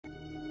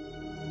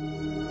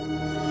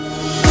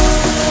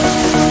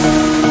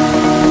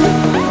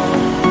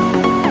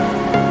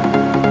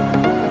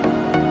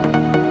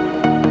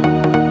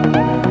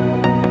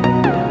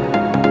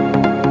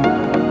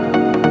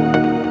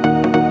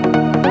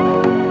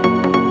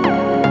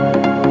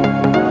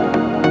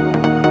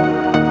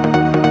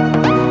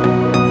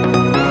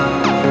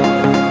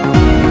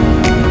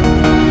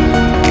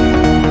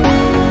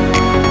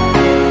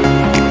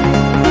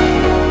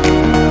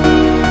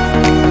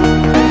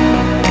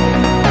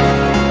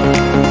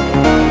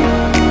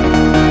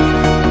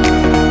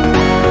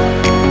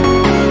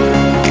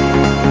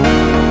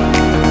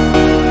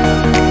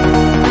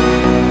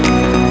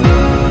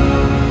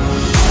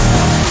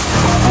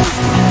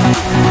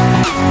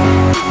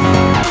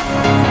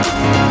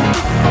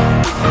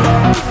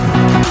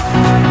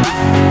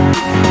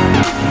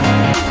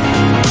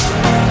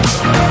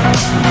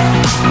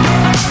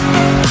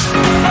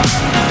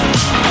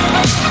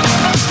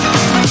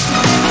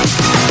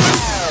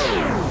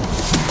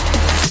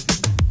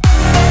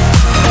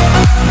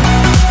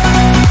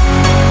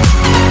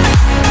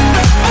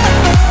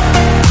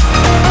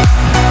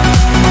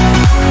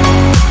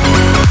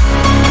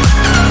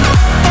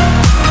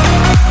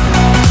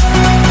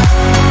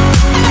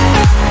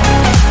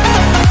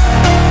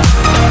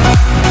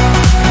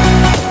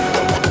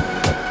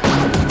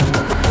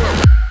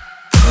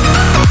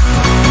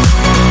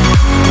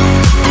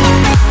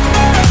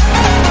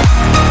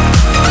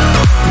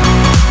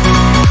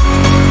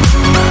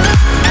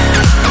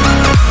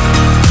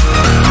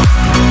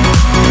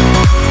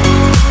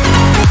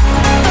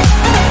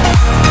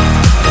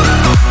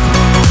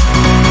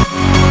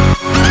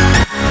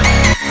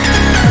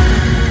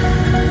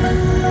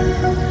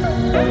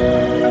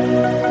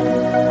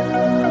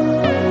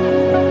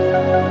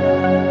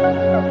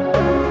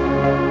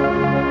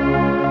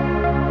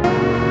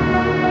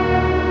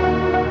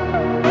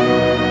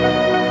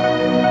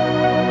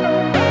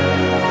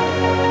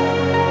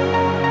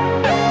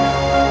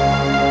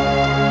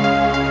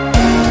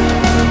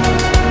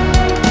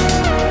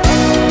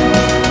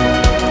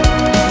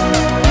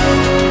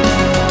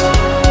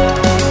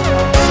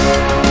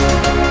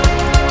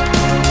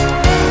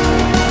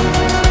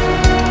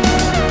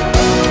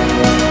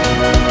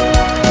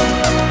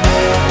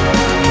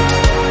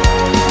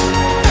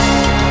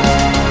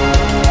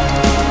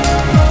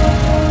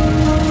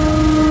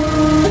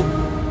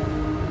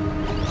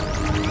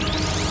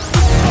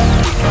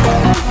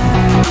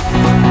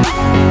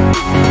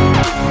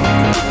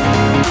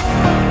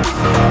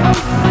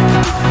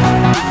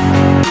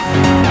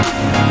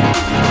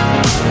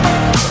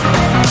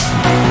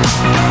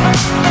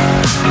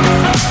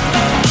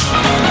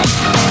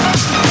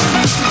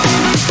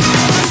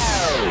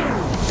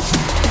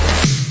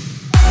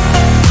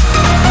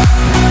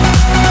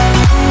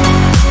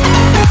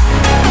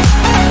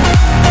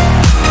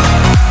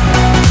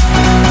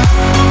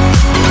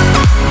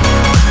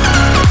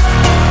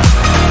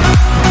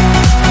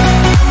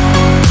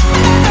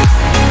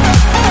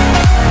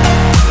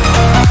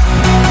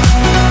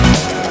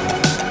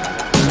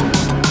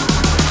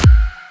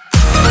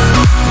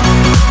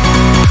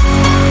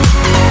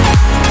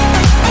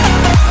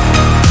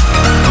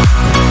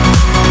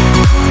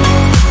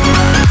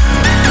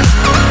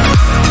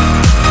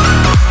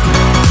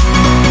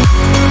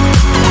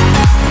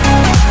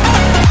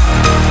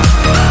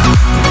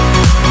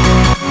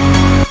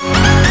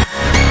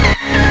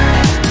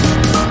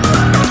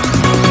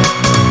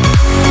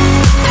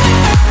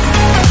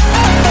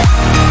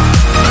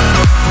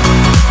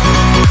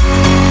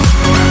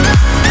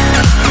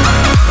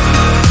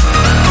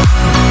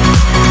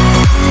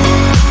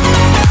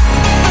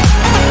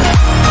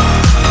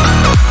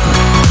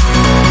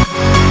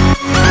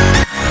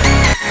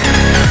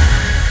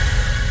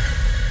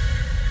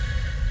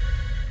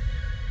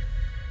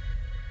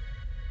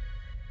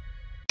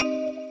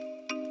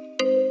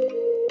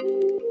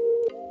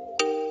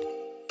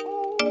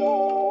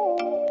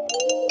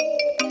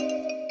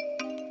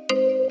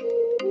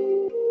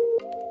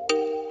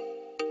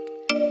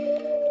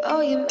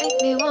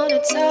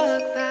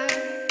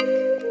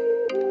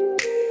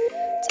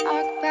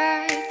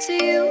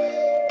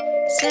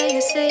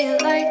say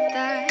it like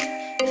that.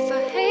 If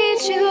I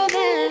hate you,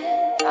 then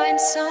find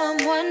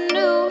someone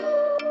new.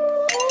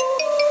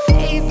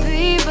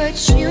 Baby, but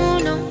you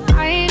know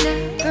I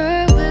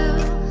never will.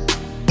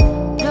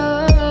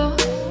 No,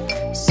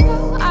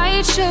 so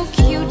I choke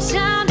you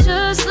down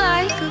just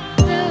like a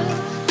pill.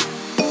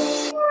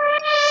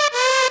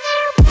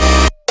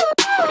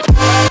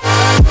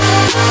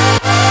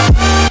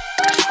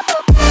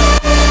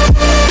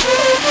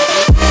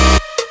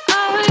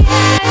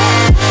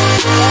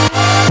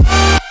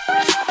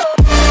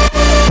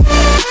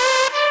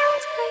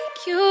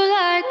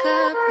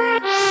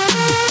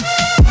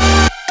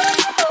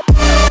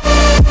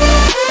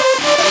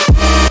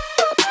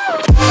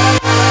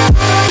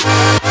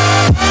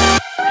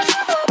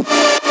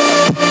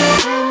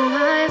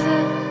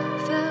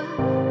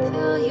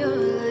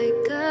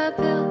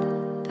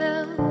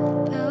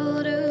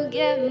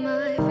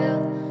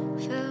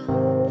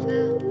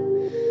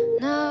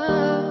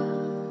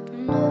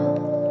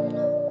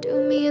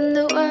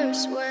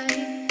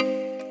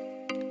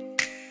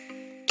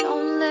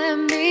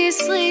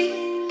 Sleep,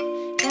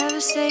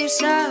 never say you're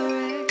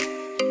sorry.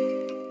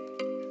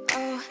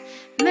 Oh,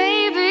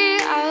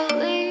 maybe I'll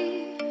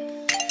leave,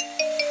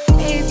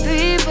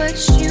 baby, but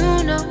you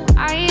know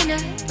I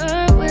never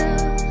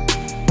will.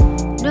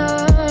 No,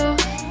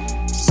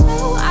 so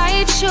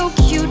I choke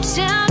you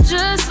down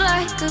just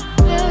like a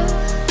pill.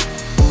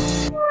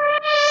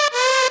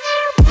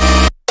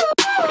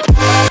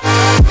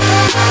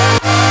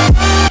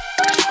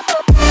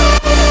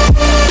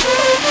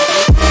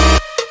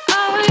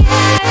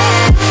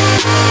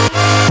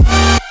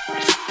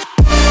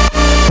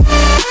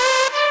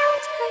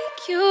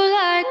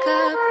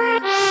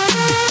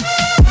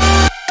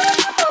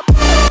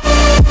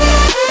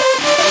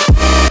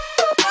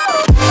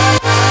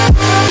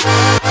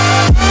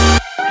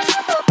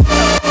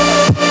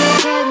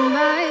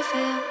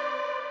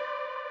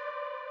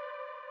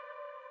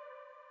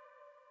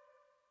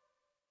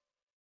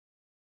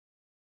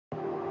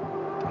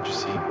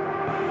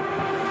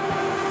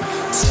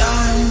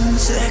 Time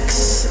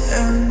ticks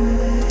and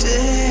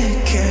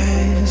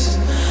decays,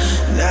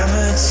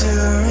 never to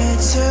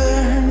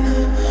return,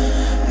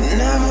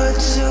 never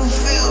to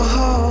feel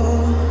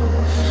whole.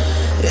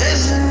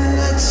 Isn't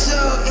it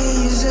so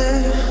easy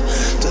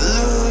to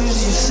lose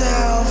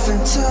yourself in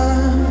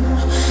time,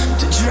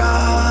 to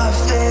draw a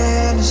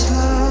finish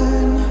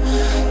line,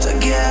 to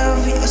give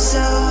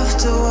yourself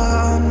to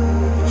one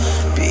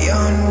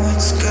beyond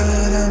what's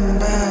good and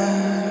bad?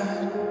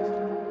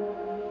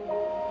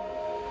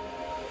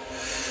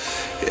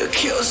 It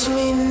kills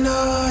me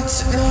not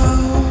to know.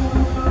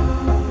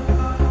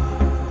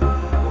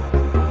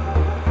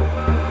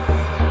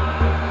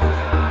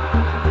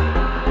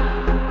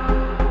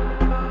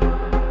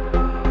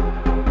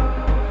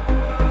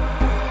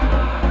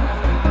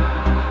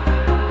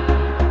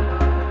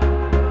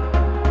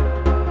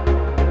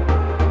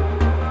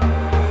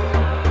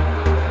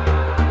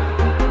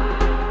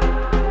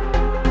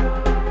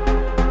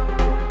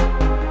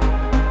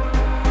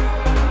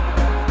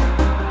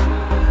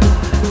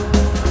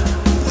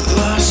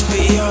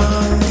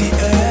 Beyond the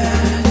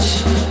edge,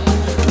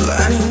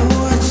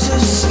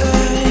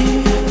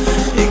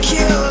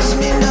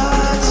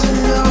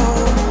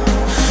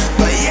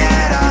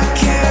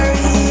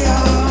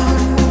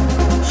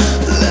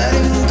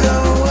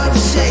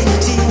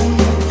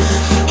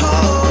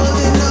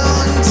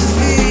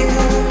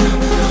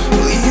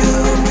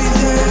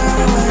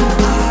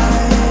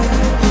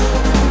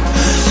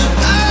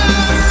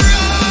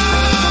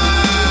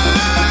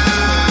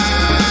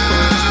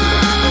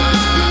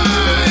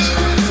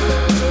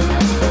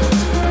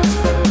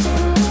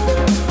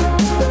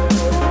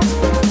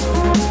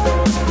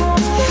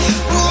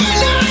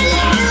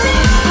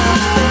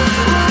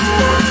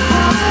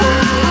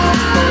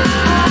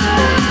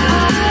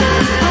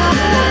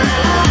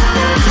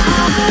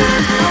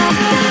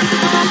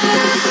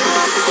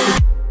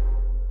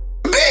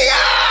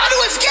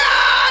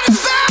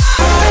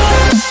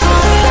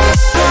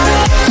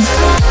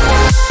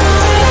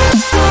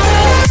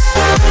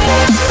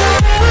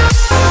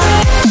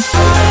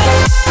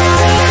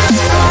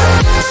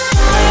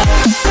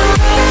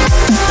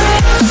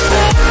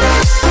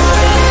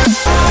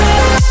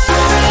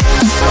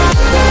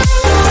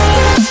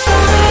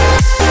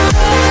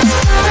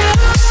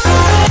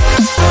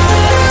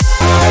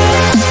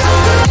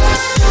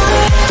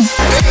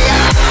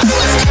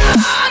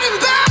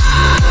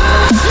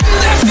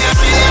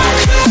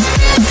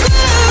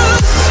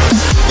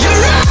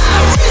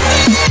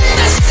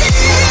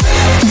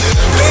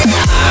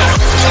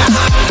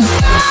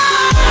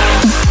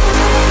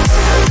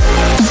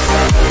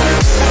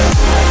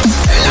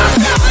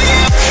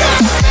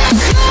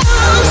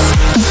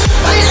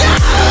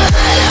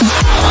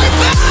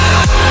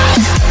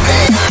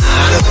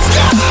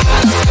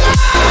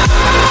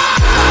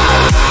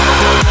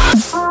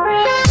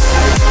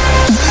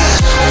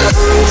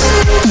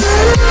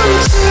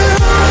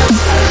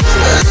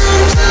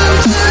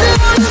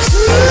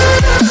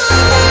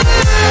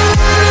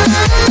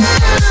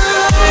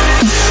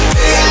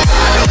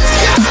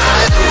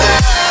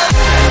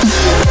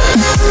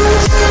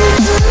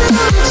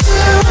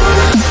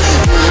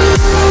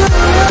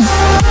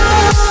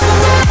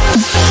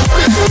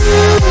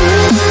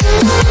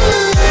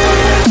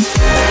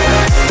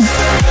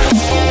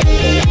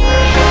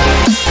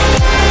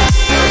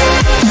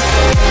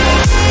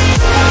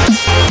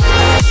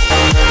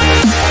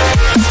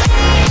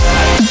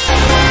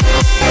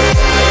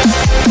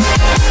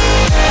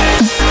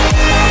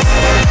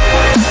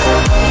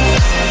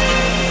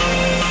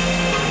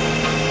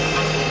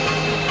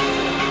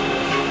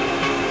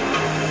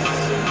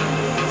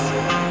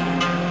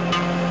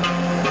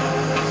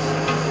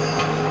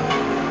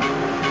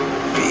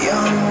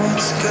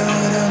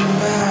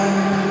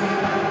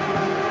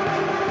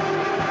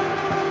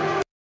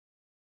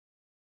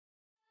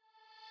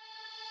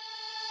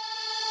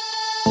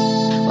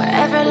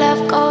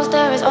 goes,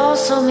 there is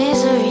also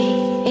misery.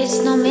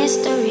 It's no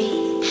mystery.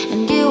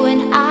 And you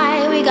and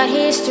I, we got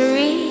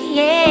history,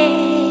 yeah.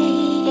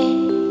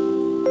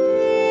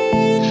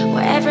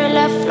 Wherever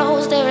love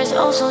flows, there is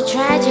also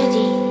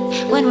tragedy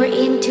when we're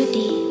in too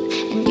deep.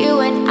 And you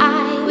and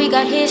I, we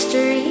got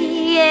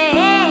history, yeah.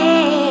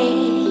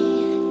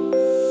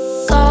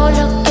 Go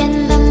look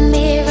in the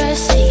mirror,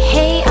 say,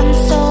 hey, I'm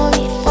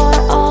sorry for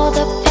all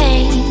the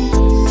pain.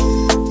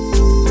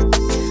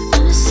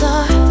 I'm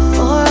sorry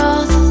for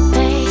all the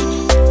pain.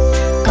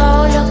 Go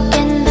look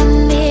in the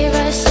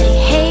mirror, say,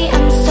 hey,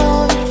 I'm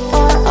sorry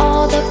for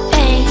all the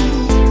pain.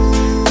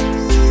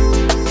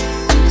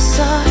 I'm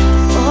sorry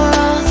for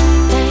all the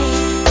pain.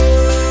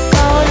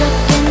 Go look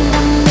in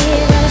the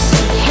mirror,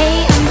 say, hey,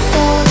 I'm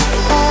sorry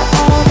for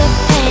all the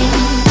pain.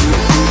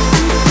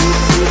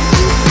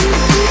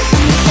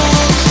 I'm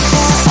sorry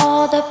for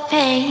all the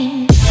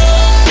pain.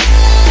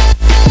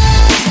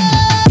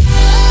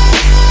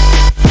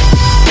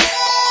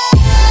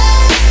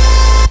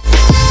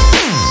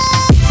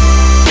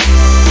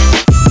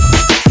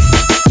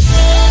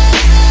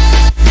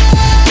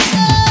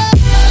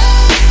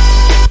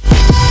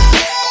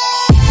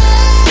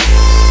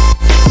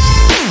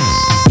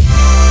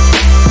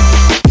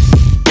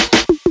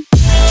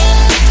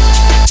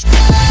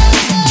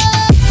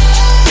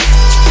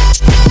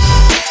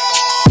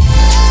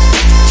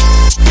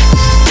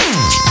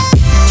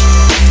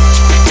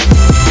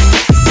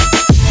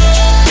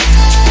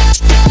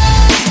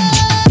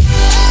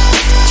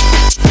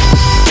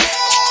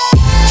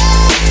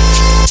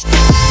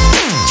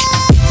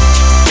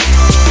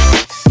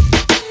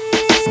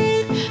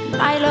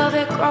 My love,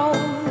 it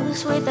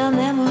grows with the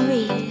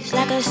memories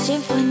like a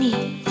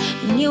symphony.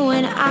 And you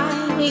and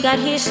I, we got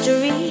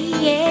history,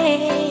 yeah.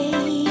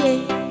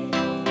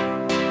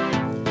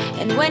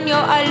 And when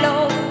you're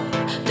alone,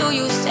 do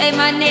you say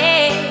my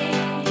name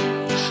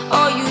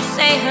or you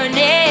say her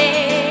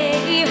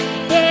name?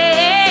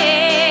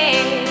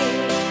 Yeah.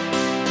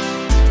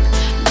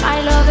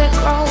 My love, it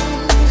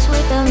grows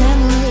with the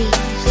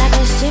memories like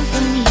a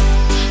symphony.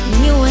 And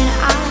you and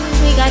I,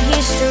 we got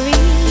history,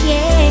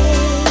 yeah.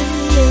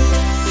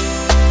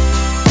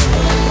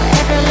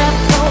 Wherever love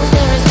goes,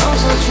 there is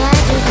also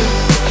tragedy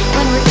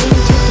when we're in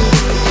too deep.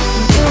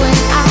 And you and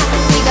I,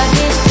 we got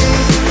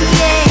history,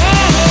 yeah.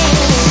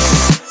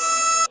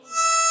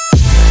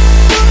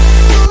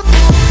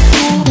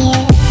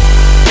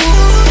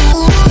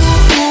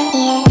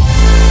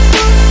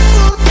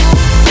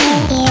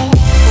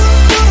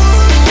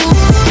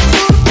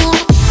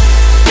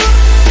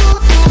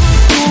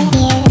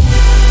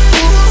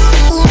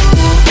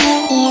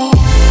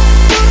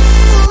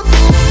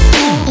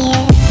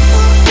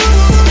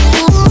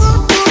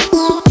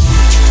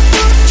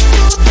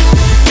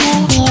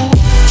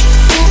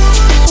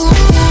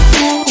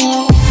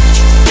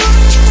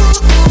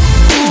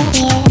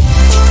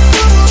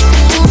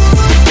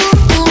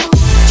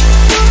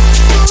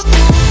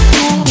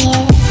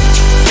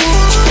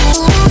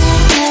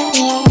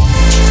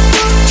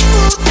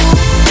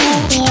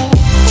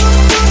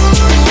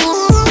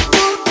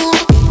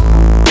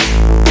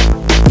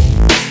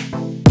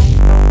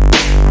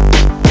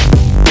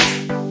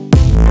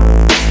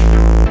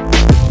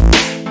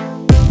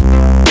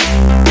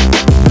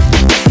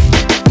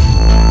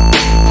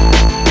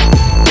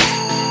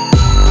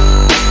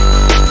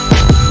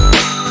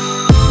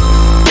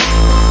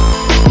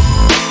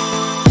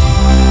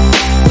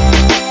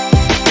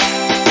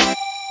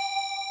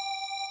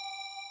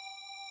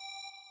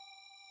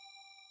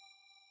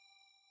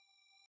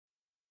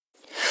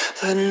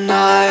 The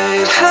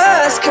night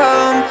has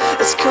come,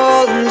 it's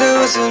cold and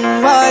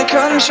losing my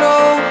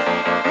control.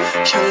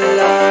 Your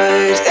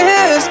light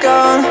is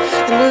gone,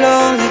 and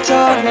lonely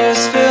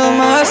darkness fill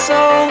my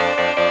soul.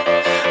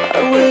 I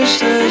wish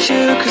that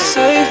you could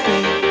save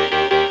me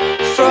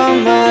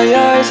from my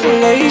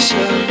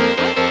isolation.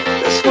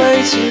 It's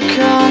way too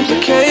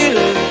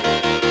complicated.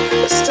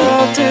 Let's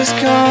stop this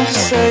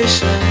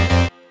conversation.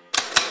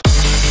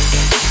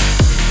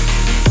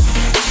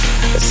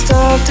 Let's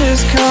stop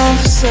this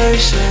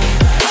conversation.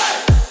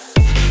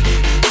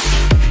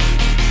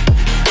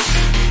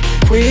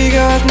 We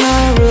got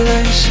no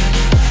relation.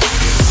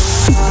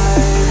 I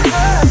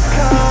have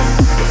come,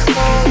 it's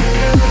cold and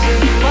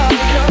losing my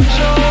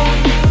control.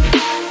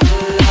 The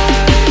light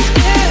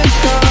is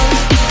gone,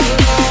 the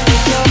lonely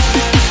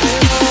darkness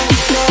is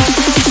gone.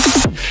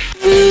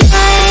 The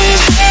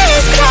night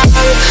is come,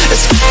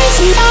 it's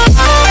crazy. The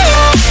night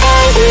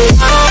is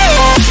gone,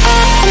 the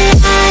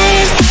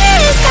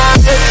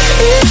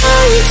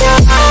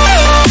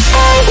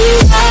lonely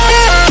darkness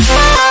is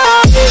gone.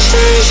 Wish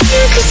that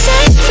you could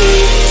save me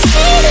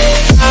from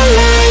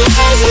my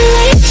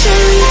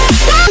isolation.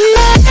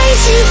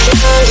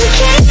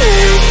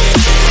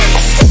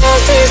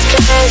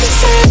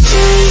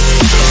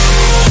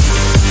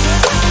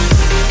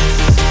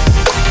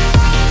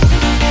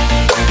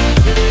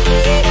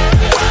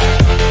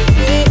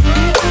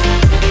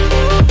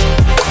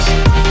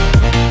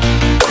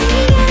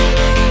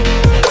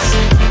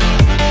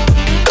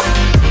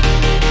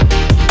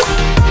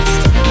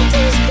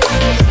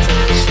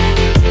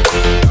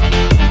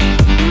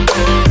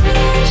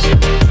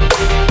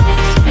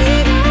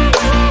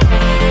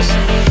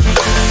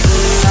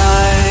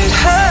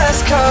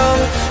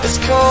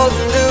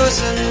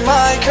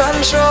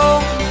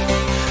 control.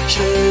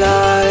 Your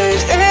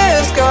light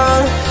is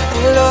gone,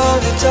 and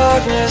lonely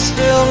darkness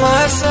fill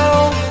my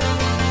soul.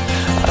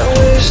 I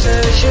wish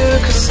that you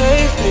could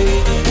save me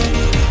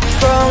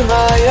from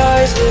my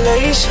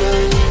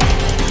isolation.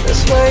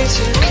 It's way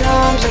too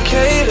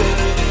complicated.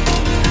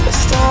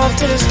 Let's stop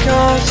this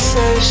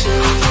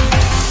conversation.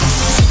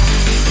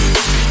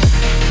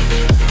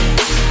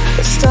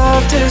 Let's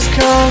stop this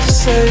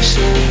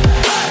conversation.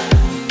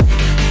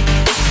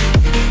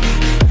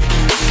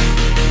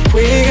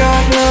 We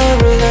got no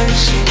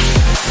relation.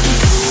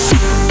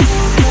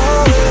 No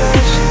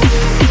relation.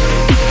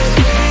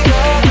 We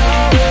got no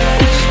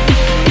relation.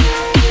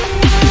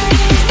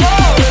 No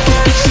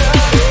relation.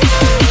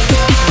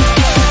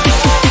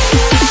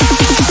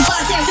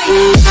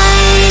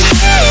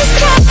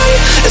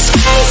 It's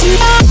crazy.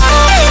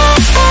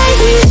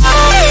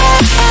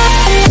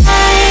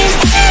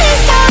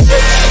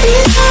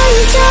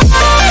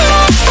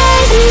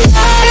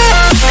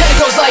 And it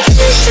goes like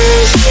this.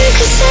 You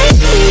could save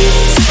me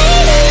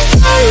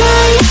from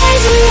my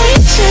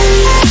isolation.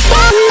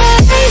 Why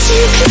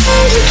too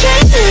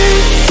complicated?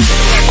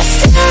 I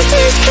stop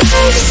this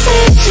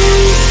conversation.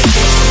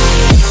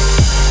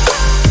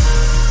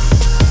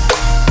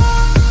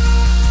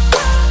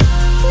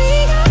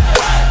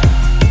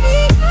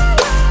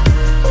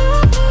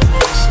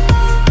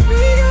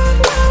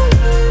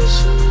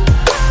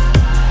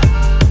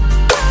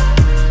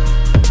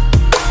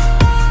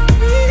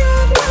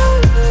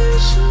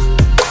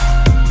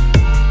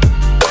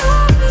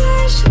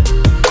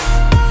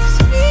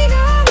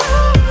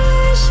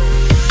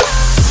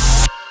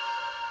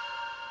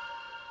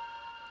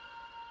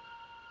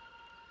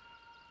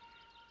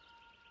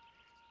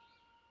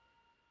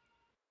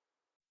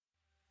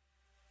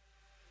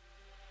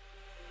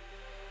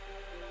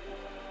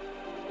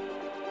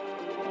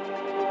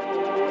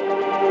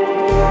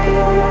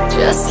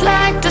 Just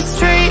like the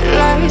street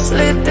lights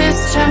lit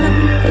this town,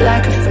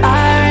 like a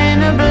fire